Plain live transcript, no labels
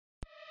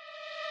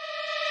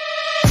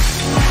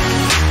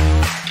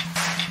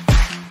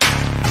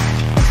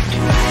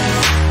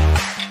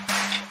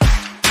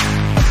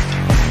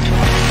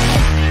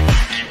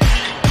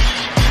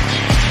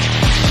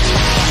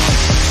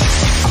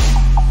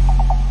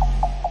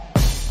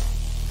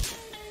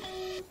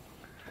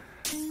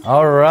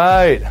All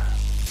right.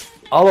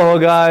 Aloha,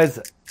 guys.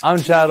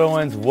 I'm Chad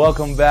Owens.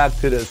 Welcome back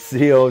to the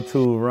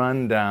CO2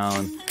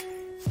 Rundown.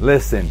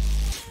 Listen,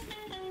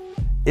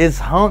 it's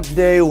Hump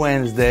Day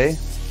Wednesday,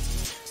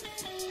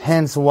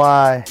 hence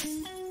why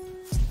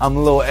I'm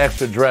a little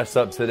extra dressed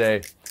up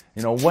today.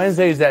 You know,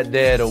 Wednesday's that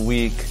day of the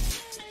week.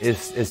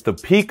 It's the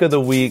peak of the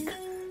week.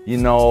 You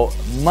know,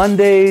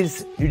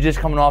 Mondays, you're just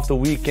coming off the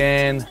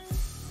weekend.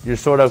 You're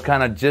sort of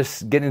kind of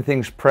just getting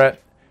things prepped.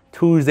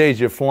 Tuesdays,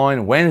 you're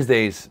flowing.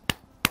 Wednesdays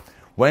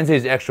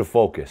extra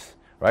focus,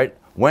 right?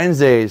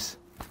 Wednesdays,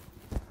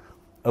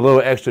 a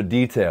little extra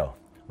detail,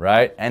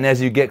 right? And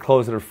as you get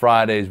closer to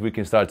Fridays, we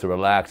can start to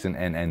relax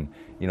and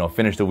you know,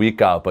 finish the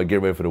week out, but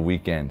get ready for the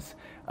weekends.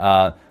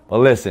 But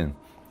listen,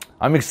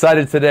 I'm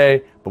excited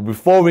today, but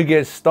before we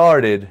get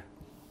started,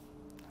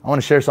 I want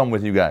to share something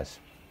with you guys.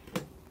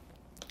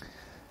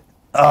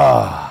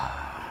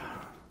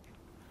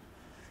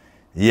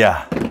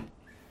 Yeah.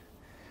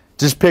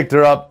 Just picked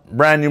her up,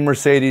 brand new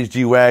Mercedes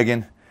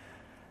G-Wagon.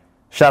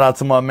 Shout out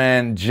to my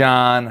man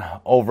John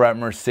over at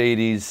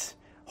Mercedes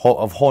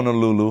of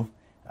Honolulu.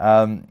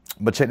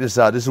 But check this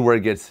out. This is where it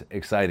gets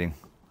exciting.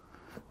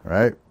 All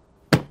right?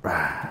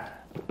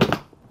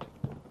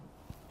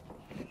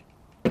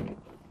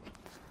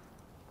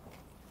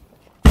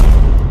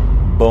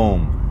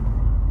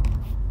 Boom.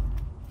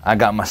 I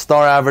got my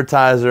star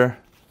advertiser,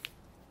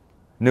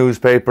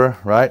 newspaper,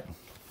 right?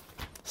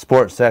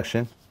 Sports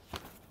section.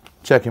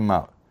 Check him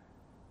out.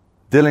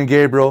 Dylan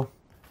Gabriel.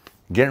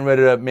 Getting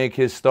ready to make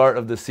his start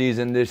of the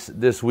season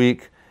this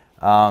week.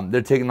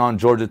 They're taking on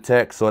Georgia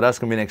Tech, so that's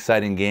going to be an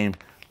exciting game.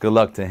 Good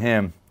luck to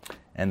him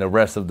and the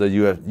rest of the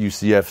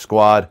UCF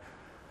squad.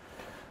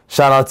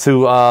 Shout out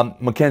to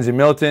Mackenzie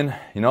Milton,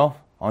 you know,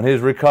 on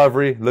his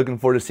recovery. Looking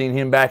forward to seeing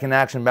him back in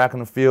action, back on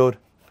the field.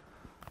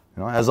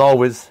 You know, as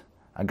always,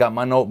 I got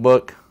my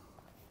notebook.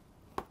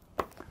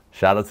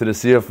 Shout out to the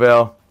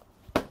CFL.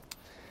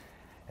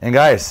 And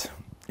guys,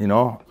 you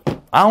know,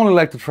 I only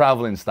like to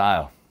travel in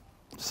style.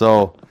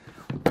 So,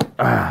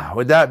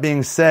 with that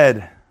being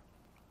said,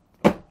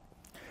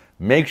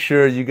 make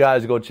sure you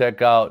guys go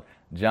check out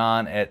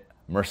John at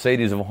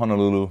Mercedes of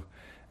Honolulu.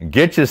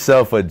 Get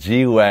yourself a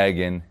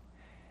G-Wagon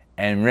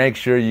and make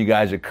sure you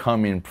guys are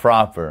coming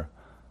proper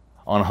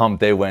on Hump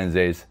Day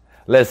Wednesdays.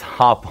 Let's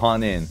hop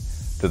on in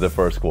to the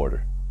first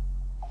quarter.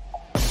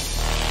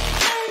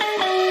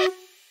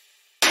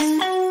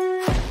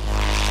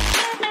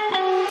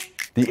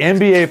 The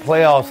NBA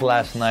playoffs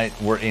last night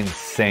were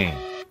insane.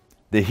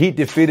 The Heat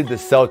defeated the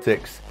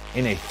Celtics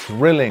in a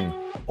thrilling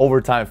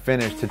overtime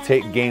finish to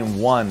take Game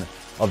 1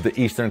 of the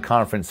Eastern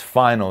Conference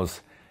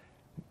Finals.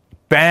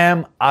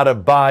 Bam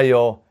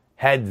Adebayo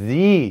had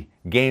the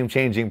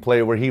game-changing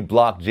play where he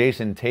blocked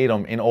Jason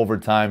Tatum in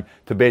overtime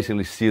to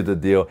basically seal the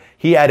deal.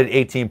 He added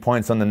 18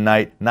 points on the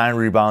night, 9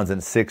 rebounds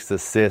and 6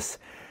 assists.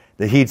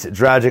 The Heat's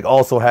Dragic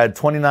also had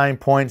 29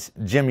 points.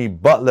 Jimmy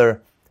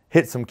Butler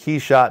hit some key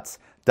shots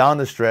down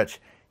the stretch.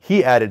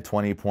 He added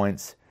 20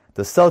 points.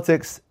 The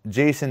Celtics,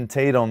 Jason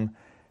Tatum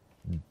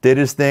did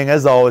his thing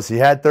as always. He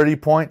had 30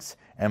 points,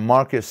 and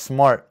Marcus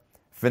Smart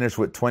finished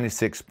with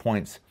 26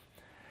 points.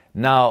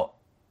 Now,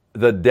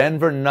 the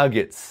Denver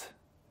Nuggets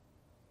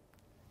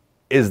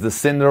is the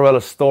Cinderella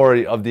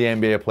story of the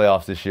NBA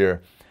playoffs this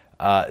year.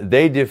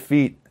 They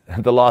defeat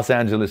the Los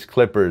Angeles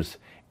Clippers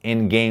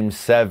in Game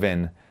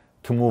 7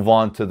 to move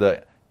on to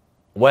the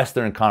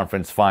Western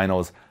Conference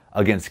Finals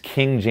against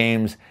King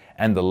James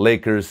and the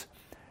Lakers.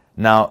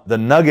 Now, the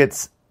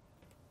Nuggets,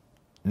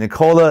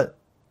 Nikola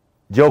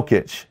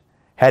Jokic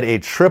had a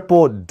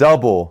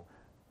triple-double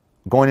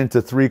going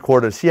into three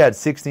quarters. He had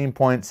 16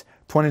 points,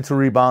 22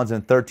 rebounds,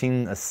 and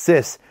 13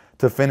 assists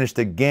to finish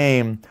the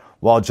game,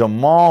 while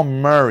Jamal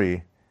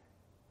Murray,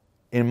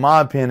 in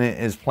my opinion,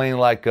 is playing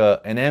like an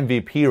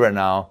MVP right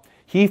now.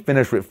 He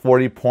finished with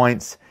 40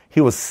 points.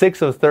 He was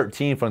 6 of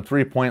 13 from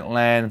three-point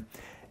land.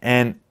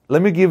 And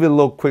let me give you a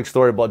little quick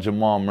story about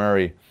Jamal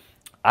Murray.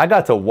 I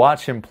got to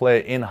watch him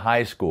play in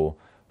high school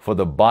for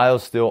the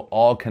BioSteel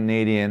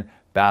All-Canadian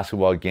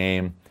basketball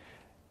game.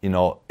 You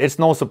know, it's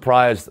no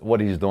surprise what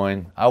he's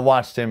doing. I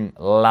watched him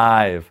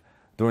live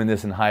doing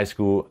this in high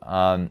school.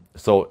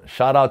 So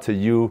shout out to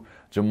you,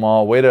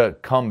 Jamal. Way to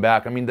come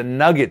back. I mean, the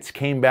Nuggets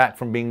came back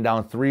from being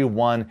down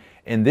 3-1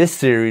 in this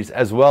series,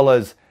 as well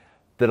as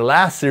the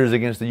last series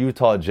against the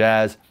Utah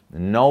Jazz.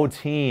 No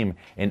team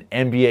in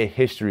NBA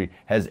history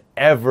has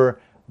ever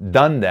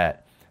done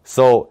that.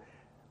 So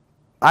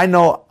I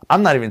know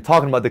I'm not even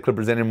talking about the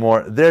Clippers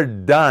anymore. They're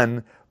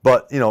done.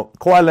 But, you know,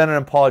 Kawhi Leonard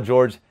and Paul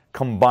George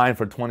combined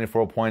for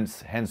 24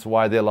 points, hence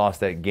why they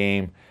lost that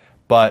game.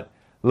 But,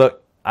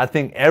 look, I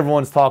think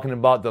everyone's talking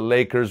about the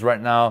Lakers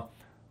right now.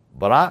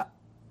 But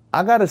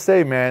I got to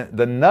say, man,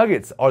 the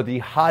Nuggets are the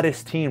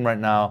hottest team right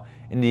now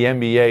in the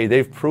NBA.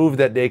 They've proved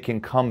that they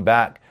can come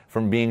back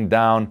from being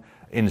down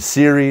in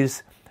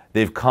series.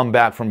 They've come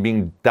back from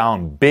being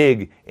down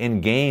big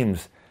in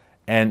games.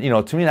 And, you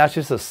know, to me, that's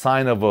just a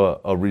sign of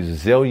a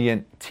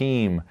resilient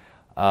team.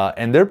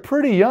 And they're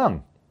pretty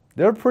young.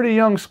 They're a pretty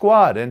young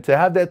squad. And to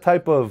have that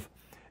type of,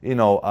 you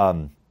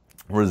know,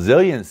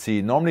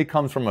 resiliency normally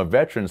comes from a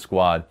veteran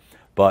squad,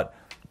 but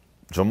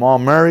Jamal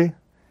Murray,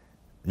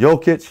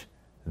 Jokic,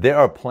 they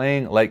are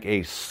playing like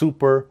a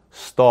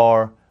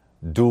superstar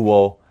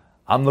duo.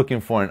 I'm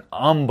looking for an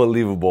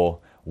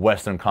unbelievable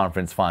Western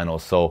Conference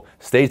Finals. So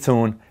stay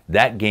tuned.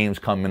 That game's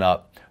coming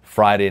up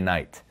Friday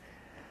night.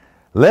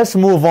 Let's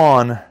move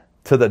on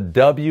to the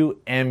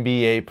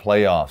WNBA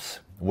playoffs,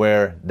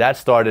 where that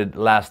started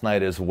last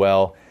night as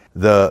well.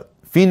 The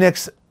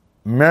Phoenix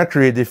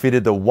Mercury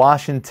defeated the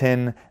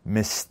Washington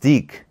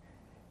Mystique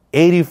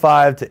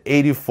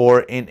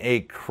 85-84 in a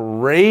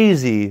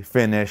crazy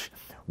finish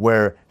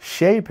where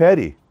Shea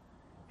Petty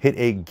hit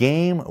a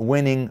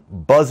game-winning,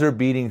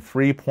 buzzer-beating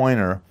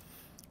three-pointer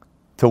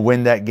to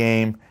win that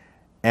game.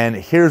 And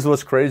here's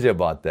what's crazy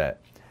about that.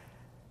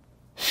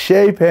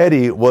 Shea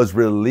Petty was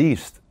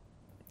released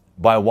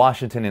by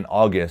Washington in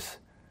August,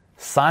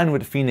 signed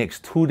with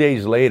Phoenix 2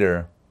 days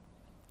later,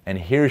 and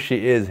here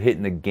she is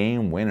hitting a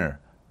game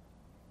winner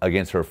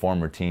against her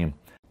former team.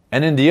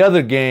 And in the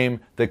other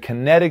game, the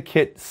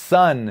Connecticut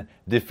Sun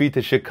defeat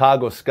the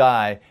Chicago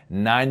Sky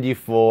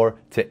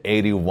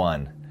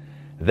 94-81.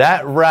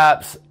 That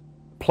wraps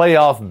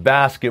playoff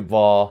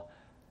basketball.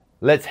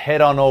 Let's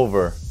head on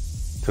over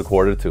to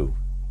quarter two.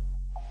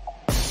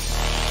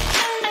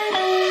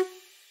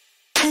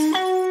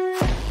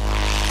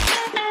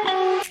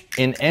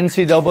 In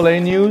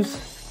NCAA news,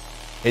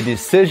 a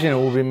decision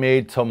will be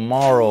made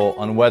tomorrow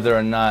on whether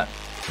or not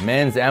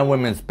men's and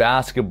women's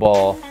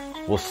basketball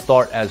will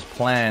start as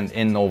planned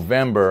in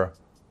November,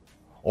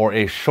 or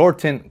a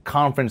shortened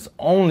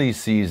conference-only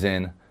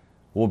season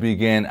will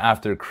begin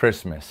after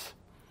Christmas.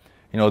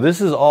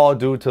 This is all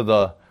due to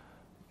the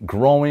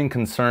growing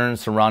concerns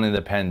surrounding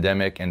the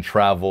pandemic and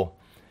travel.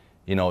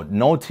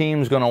 No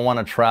team's going to want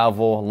to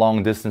travel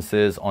long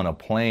distances on a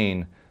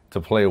plane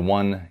to play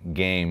one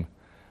game.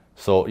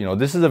 So,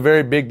 this is a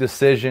very big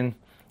decision,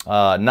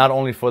 not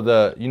only for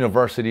the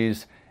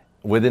universities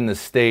within the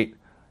state,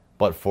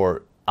 but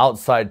for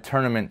outside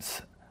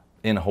tournaments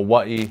in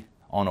Hawaii,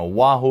 on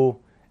Oahu,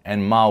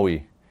 and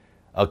Maui.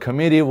 A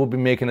committee will be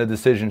making a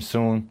decision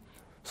soon.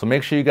 So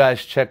make sure you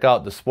guys check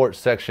out the sports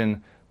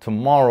section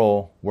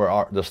tomorrow,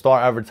 where the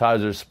Star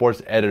Advertiser's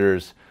sports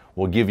editors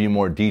will give you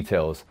more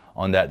details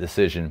on that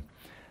decision.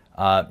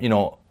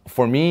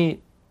 For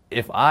me,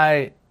 if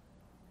I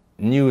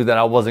knew that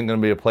I wasn't going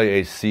to be able to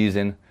play a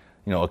season,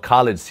 a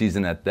college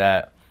season at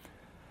that,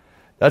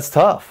 that's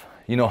tough.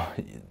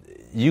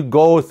 You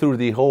go through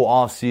the whole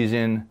off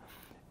season.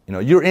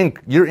 You're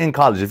in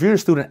college. If you're a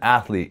student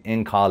athlete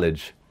in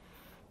college,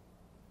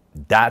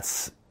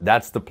 that's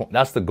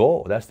the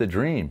goal. That's the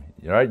dream.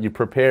 Right? You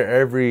prepare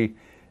every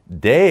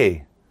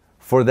day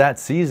for that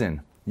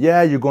season.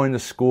 Yeah, you're going to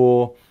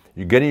school,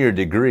 you're getting your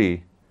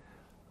degree,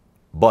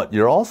 but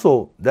you're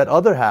also, that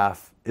other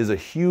half is a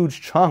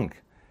huge chunk.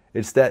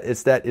 It's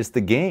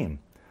the game.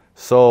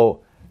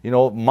 So,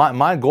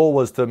 my goal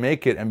was to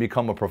make it and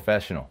become a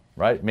professional,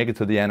 right? Make it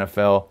to the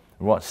NFL,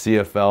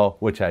 CFL,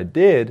 which I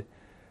did,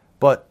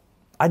 but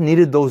I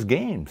needed those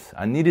games.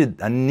 I needed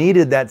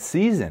that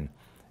season,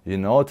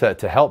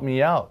 to help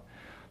me out.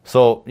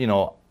 So,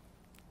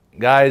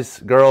 guys,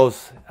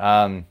 girls,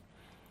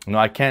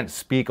 I can't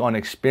speak on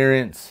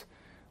experience,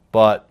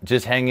 but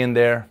just hang in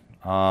there.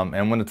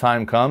 And when the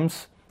time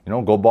comes,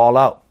 go ball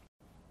out.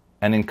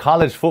 And in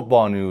college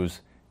football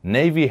news,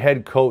 Navy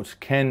head coach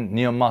Ken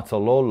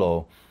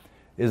Niumatalolo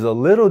is a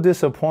little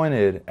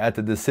disappointed at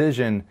the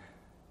decision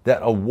that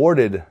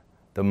awarded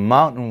the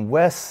Mountain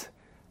West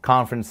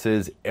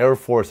Conference's Air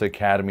Force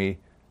Academy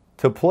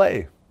to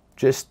play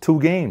just 2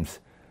 games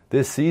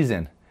this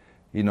season.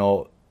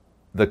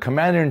 The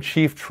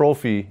Commander-in-Chief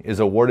trophy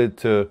is awarded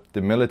to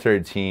the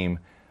military team,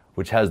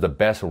 which has the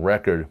best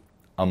record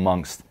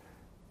amongst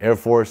Air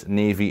Force,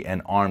 Navy,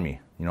 and Army.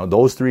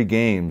 Those 3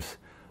 games,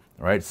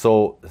 right?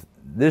 So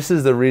this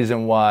is the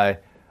reason why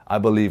I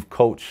believe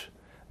Coach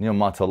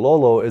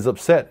Niumatalolo is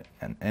upset.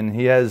 And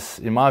he has,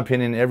 in my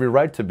opinion, every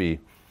right to be.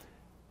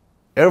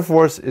 Air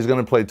Force is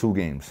going to play 2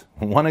 games.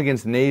 One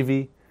against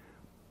Navy,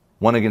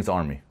 one against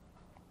Army.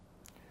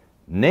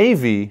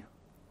 Navy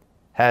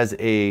has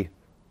a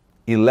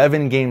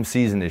 11-game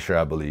season this year,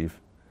 I believe.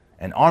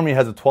 And Army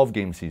has a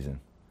 12-game season.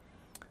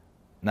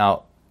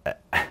 Now,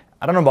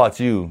 I don't know about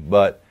you,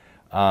 but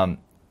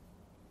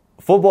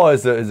football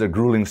is a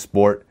grueling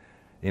sport.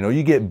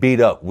 You get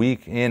beat up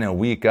week in and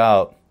week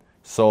out.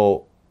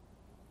 So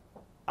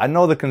I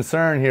know the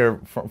concern here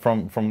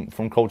from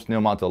Coach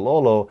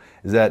Niumatalolo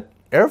is that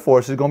Air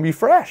Force is going to be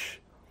fresh.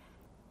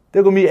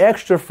 They're going to be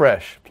extra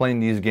fresh playing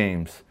these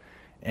games.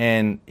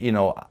 And,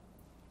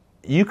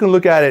 you can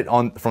look at it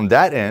from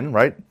that end,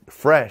 right?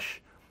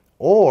 Fresh,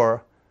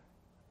 or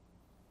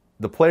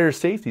the player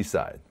safety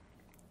side.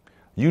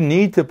 You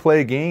need to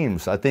play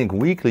games, I think,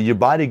 weekly. Your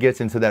body gets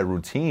into that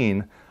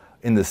routine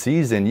in the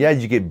season. Yeah,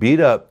 you get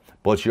beat up,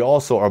 but you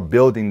also are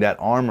building that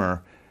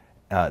armor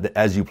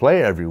as you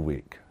play every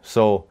week.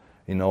 So,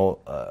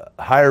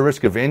 higher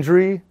risk of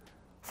injury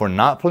for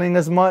not playing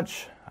as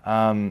much.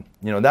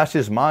 That's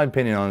just my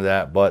opinion on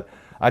that. But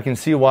I can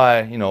see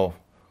why,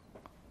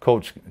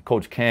 Coach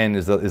Ken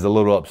is a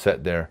little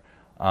upset there.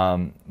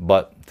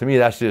 But to me,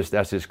 that's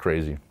just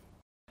crazy.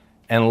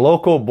 And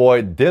local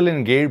boy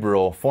Dylan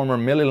Gabriel, former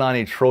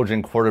Mililani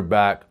Trojan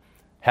quarterback,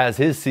 has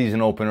his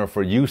season opener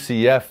for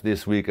UCF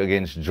this week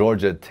against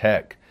Georgia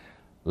Tech.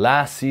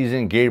 Last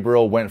season,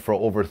 Gabriel went for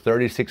over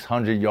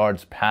 3,600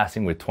 yards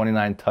passing with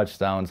 29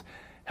 touchdowns,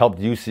 helped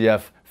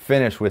UCF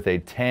finish with a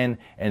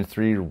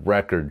 10-3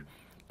 record.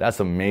 That's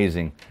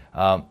amazing.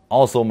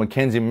 Also,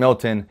 Mackenzie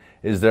Milton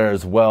is there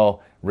as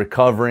well,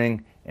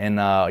 recovering, and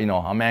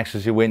I'm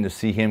anxiously waiting to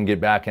see him get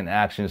back in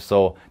action.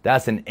 So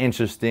that's an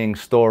interesting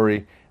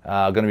story.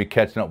 Going to be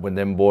catching up with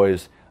them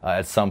boys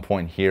at some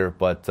point here.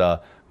 But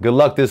good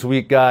luck this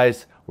week,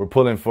 guys. We're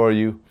pulling for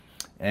you.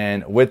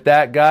 And with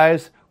that,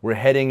 guys, we're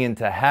heading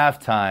into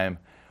halftime.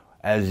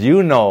 As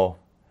you know,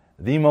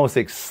 the most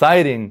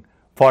exciting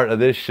part of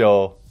this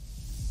show.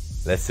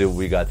 Let's see what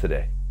we got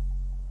today.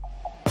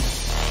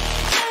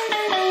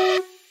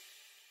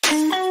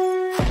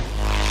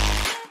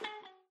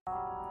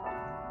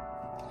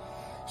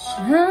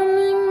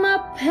 Strumming my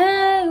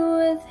pain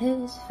with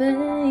his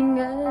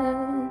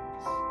fingers,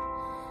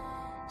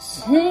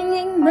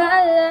 singing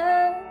my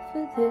life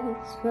with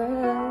his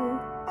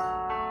words,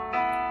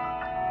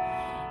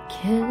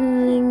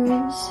 killing me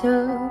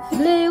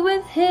softly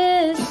with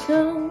his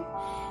song,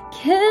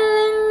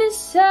 killing me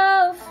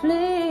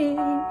softly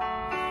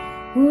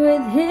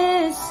with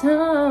his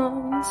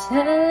song,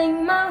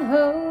 telling my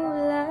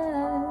whole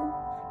life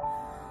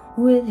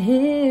with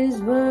his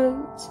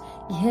words,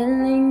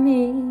 killing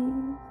me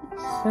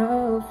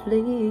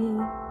softly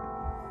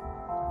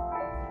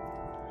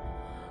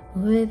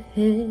with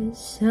his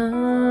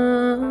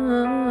song.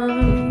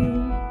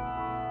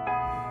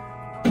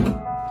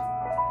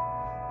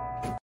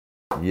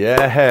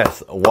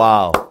 Yes,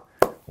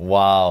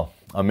 wow,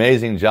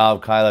 amazing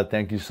job, Kyla.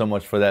 Thank you so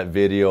much for that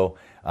video.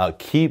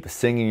 Keep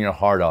singing your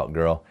heart out,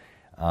 girl.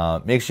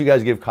 Make sure you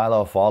guys give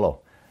Kyla a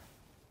follow.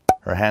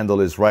 Her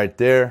handle is right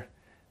there.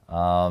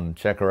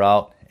 Check her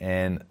out.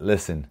 And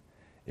listen,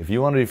 if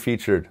you want to be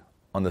featured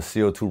on the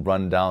CO2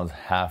 Rundowns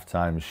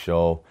halftime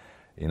show,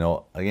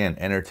 again,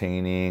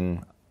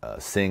 entertaining,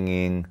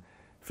 singing.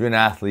 If you're an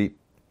athlete,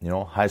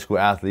 high school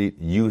athlete,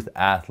 youth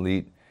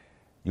athlete,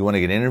 you want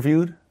to get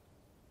interviewed,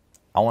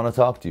 I want to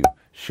talk to you.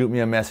 Shoot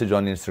me a message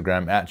on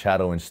Instagram at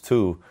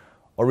 @Owens2,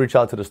 or reach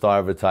out to the Star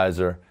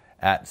Advertiser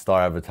at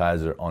Star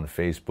Advertiser on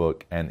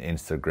Facebook and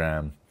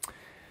Instagram.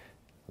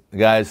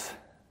 Guys,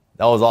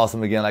 that was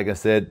awesome again, like I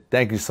said.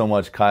 Thank you so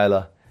much,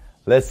 Kyla.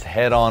 Let's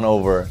head on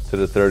over to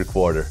the third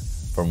quarter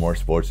for more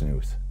sports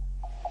news.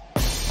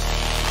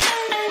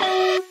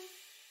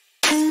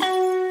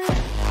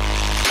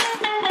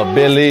 A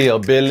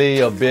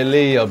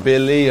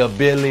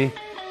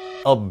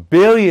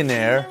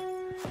billionaire.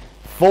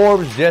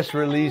 Forbes just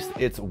released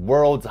its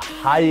world's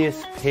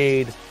highest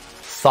paid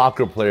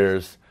soccer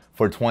players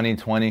for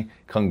 2020.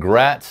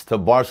 Congrats to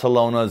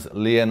Barcelona's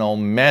Lionel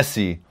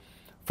Messi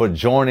for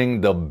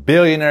joining the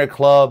billionaire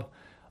club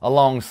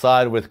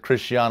alongside with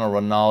Cristiano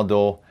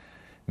Ronaldo.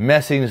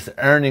 Messi's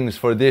earnings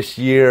for this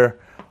year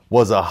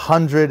was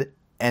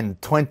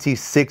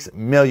 $126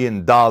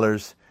 million,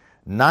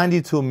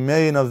 $92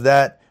 million of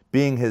that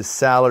being his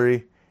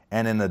salary,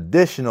 and an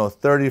additional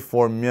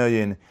 $34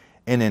 million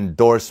in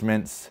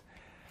endorsements.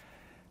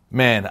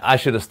 Man, I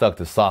should have stuck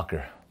to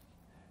soccer.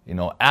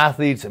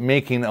 Athletes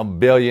making $1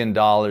 billion.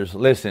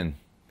 Listen,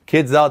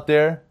 kids out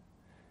there,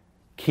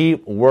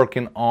 keep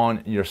working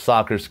on your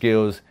soccer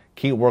skills.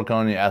 Keep working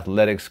on your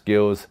athletic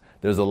skills.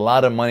 There's a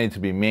lot of money to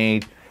be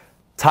made.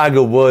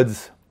 Tiger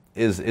Woods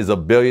is a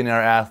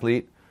billionaire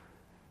athlete.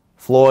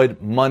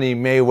 Floyd Money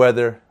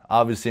Mayweather,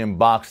 obviously in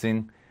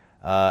boxing.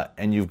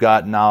 And you've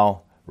got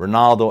now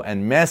Ronaldo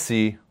and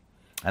Messi.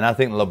 And I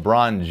think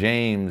LeBron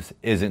James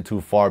isn't too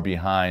far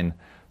behind.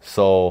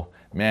 So,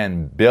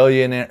 man,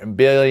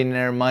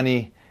 billionaire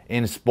money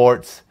in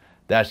sports,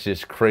 that's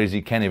just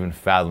crazy. Can't even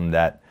fathom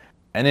that.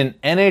 And in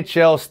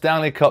NHL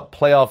Stanley Cup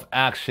playoff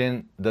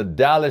action, the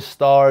Dallas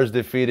Stars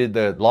defeated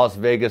the Las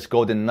Vegas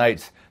Golden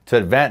Knights to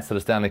advance to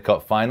the Stanley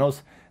Cup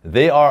Finals.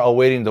 They are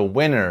awaiting the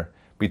winner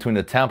between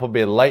the Tampa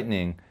Bay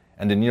Lightning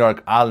and the New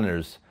York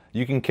Islanders.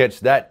 You can catch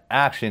that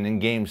action in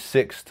Game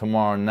 6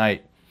 tomorrow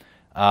night.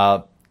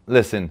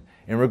 Listen,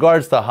 in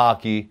regards to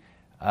hockey,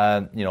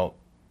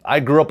 I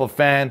grew up a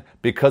fan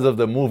because of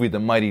the movie The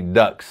Mighty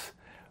Ducks.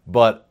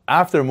 But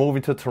after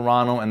moving to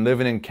Toronto and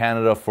living in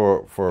Canada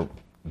for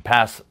the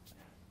past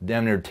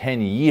damn near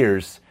 10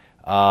 years,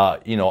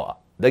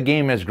 the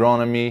game has grown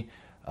on me.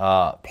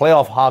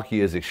 Playoff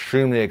hockey is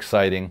extremely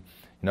exciting.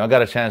 I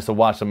got a chance to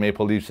watch the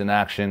Maple Leafs in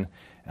action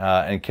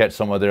and catch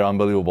some of their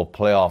unbelievable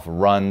playoff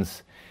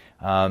runs.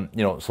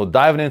 So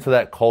diving into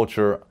that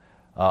culture,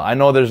 I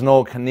know there's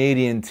no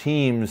Canadian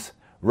teams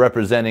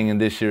representing in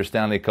this year's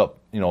Stanley Cup,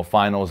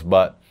 finals,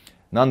 but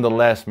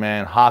nonetheless,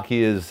 man,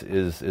 hockey is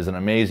an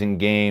amazing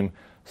game.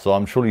 So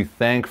I'm truly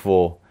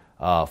thankful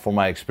for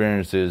my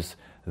experiences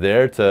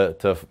there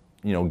to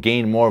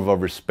gain more of a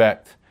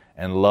respect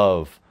and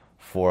love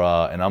for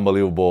an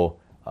unbelievable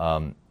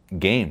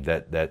game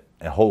that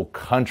a whole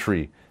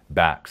country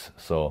backs.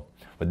 So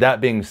With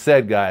that being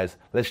said, guys,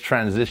 let's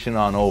transition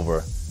on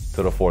over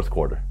to the fourth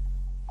quarter.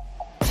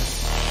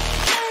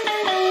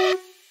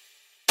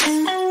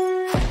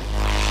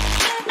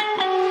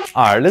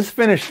 All right, let's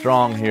finish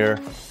strong here.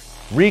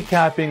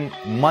 Recapping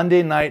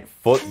Monday Night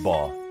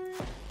Football.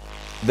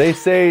 They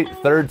say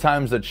third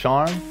time's a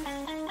charm.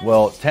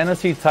 Well,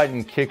 Tennessee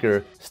Titan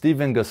kicker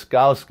Steven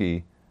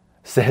Gostkowski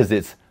says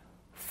it's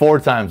 4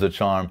 times a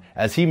charm,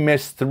 as he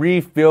missed 3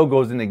 field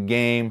goals in the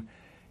game.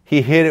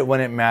 He hit it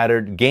when it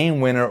mattered.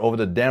 Game winner over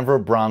the Denver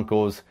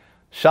Broncos.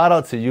 Shout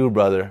out to you,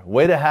 brother.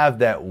 Way to have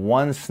that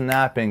one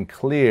snap and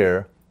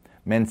clear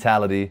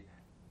mentality.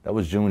 That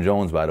was June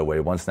Jones, by the way,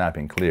 one snap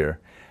and clear.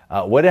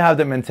 Way to have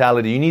that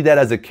mentality. You need that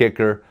as a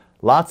kicker.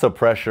 Lots of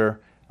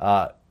pressure.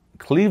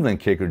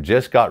 Cleveland kicker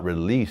just got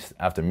released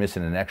after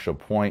missing an extra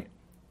point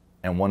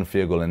and 1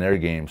 field goal in their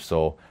game.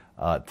 So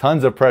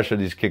tons of pressure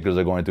these kickers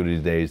are going through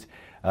these days.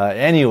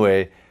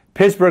 Anyway,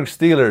 Pittsburgh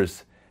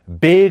Steelers,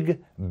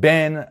 Big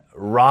Ben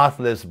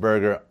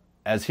Roethlisberger,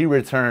 as he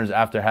returns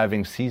after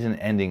having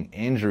season-ending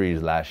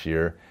injuries last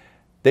year.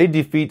 They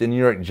defeat the New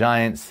York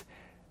Giants.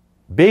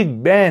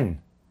 Big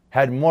Ben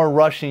had more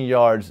rushing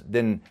yards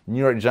than New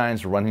York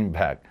Giants running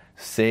back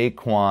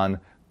Saquon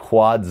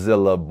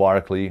Quadzilla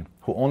Barkley,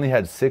 who only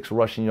had 6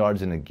 rushing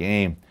yards in the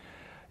game.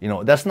 You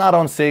know, that's not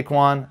on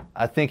Saquon.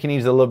 I think he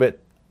needs a little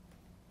bit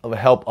of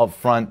help up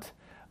front.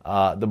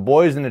 The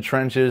boys in the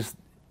trenches,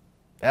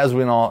 as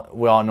we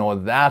all know,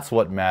 that's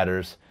what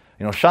matters.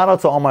 You know, shout out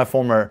to all my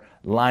former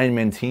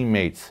lineman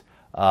teammates,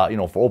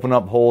 for opening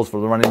up holes for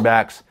the running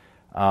backs,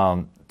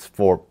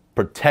 for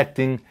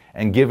protecting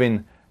and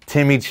giving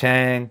Timmy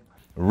Chang,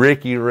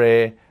 Ricky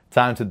Ray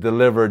time to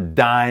deliver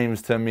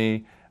dimes to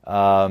me.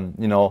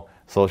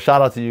 So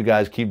shout out to you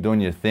guys. Keep doing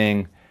your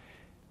thing.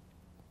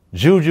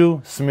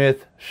 Juju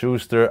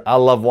Smith-Schuster, I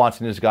love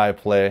watching this guy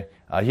play.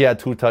 He had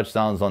 2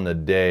 touchdowns on the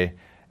day.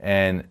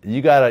 And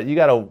you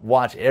gotta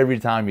watch every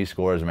time he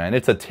scores, man.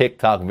 It's a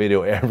TikTok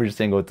video every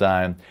single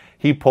time.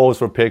 He posed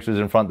for pictures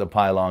in front of the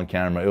pylon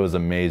camera. It was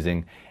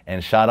amazing.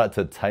 And shout out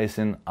to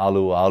Tyson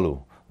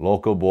Alualu,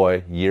 local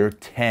boy, year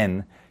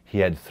 10. He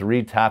had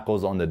 3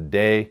 tackles on the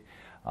day.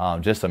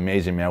 Just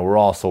amazing, man. We're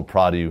all so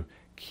proud of you.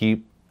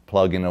 Keep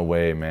plugging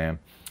away, man.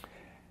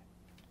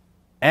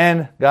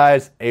 And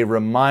guys, a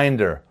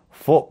reminder,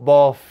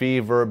 Football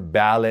Fever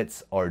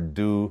ballots are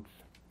due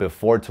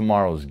before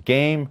tomorrow's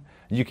game.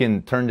 You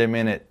can turn them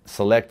in at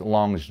Select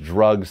Long's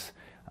Drugs.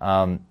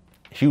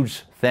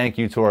 Huge thank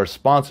you to our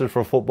sponsor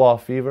for Football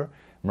Fever,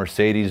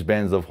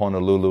 Mercedes-Benz of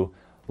Honolulu,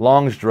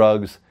 Long's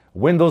Drugs,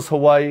 Windows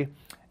Hawaii,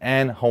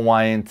 and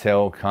Hawaiian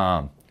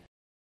Telcom.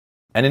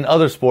 And in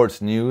other sports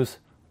news,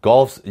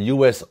 golf's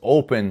U.S.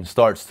 Open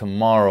starts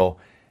tomorrow,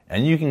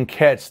 and you can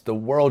catch the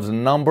world's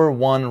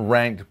 #1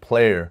 ranked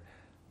player,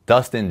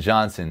 Dustin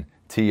Johnson,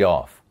 tee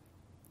off.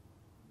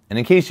 And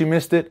in case you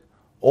missed it,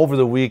 over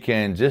the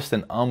weekend, just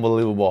an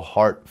unbelievable,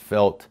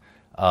 heartfelt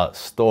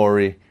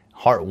story,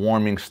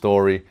 heartwarming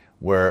story,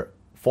 where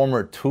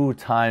former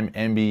 2-time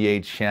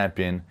NBA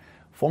champion,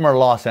 former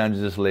Los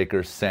Angeles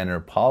Lakers center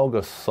Paul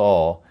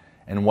Gasol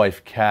and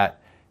wife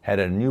Kat had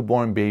a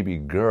newborn baby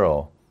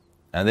girl,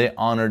 and they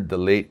honored the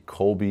late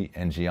Kobe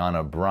and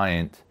Gianna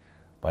Bryant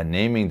by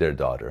naming their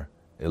daughter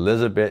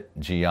Elizabeth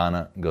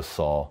Gianna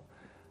Gasol.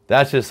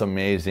 That's just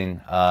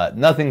amazing.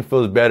 Nothing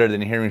feels better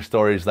than hearing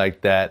stories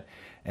like that.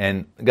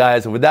 And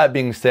guys, with that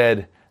being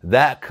said,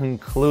 that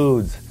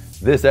concludes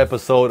this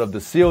episode of the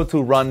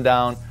CO2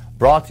 Rundown,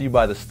 brought to you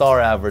by the Star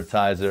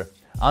Advertiser.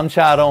 I'm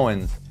Chad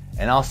Owens,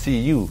 and I'll see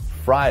you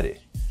Friday.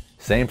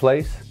 Same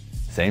place,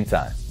 same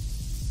time.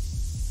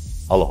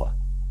 Aloha.